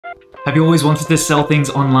Have you always wanted to sell things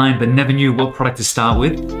online but never knew what product to start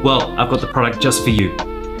with? Well, I've got the product just for you.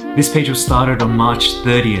 This page was started on March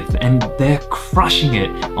 30th and they're crushing it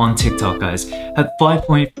on TikTok, guys. Had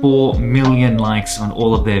 5.4 million likes on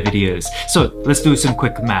all of their videos. So let's do some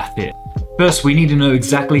quick math here. First, we need to know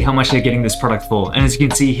exactly how much they're getting this product for. And as you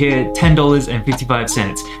can see here,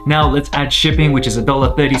 $10.55. Now let's add shipping, which is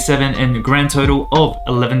 $1.37, and a grand total of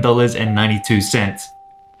 $11.92.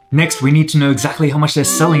 Next, we need to know exactly how much they're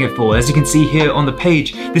selling it for. As you can see here on the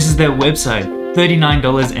page, this is their website,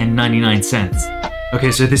 $39.99. Okay,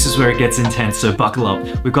 so this is where it gets intense, so buckle up.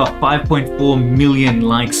 We've got 5.4 million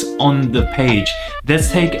likes on the page. Let's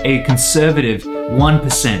take a conservative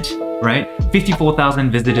 1%, right? 54,000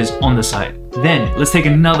 visitors on the site. Then let's take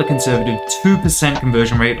another conservative 2%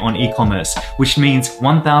 conversion rate on e-commerce, which means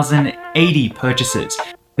 1,080 purchases.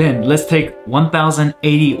 Then let's take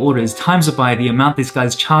 1,080 orders times it by the amount this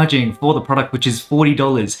guy's charging for the product, which is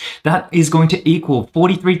 $40. That is going to equal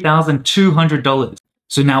 $43,200.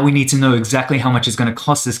 So now we need to know exactly how much it's going to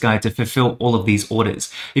cost this guy to fulfill all of these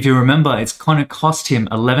orders. If you remember, it's going to cost him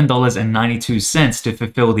 $11.92 to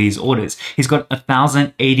fulfill these orders. He's got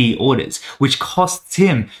 1,080 orders, which costs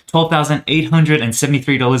him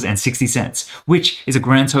 $12,873.60, which is a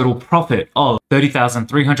grand total profit of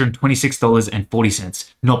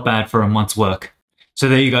 $30,326.40. Not bad for a month's work. So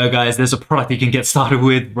there you go, guys. There's a product you can get started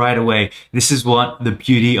with right away. This is what the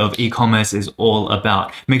beauty of e-commerce is all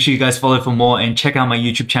about. Make sure you guys follow for more and check out my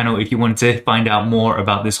YouTube channel if you want to find out more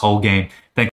about this whole game. Thank you.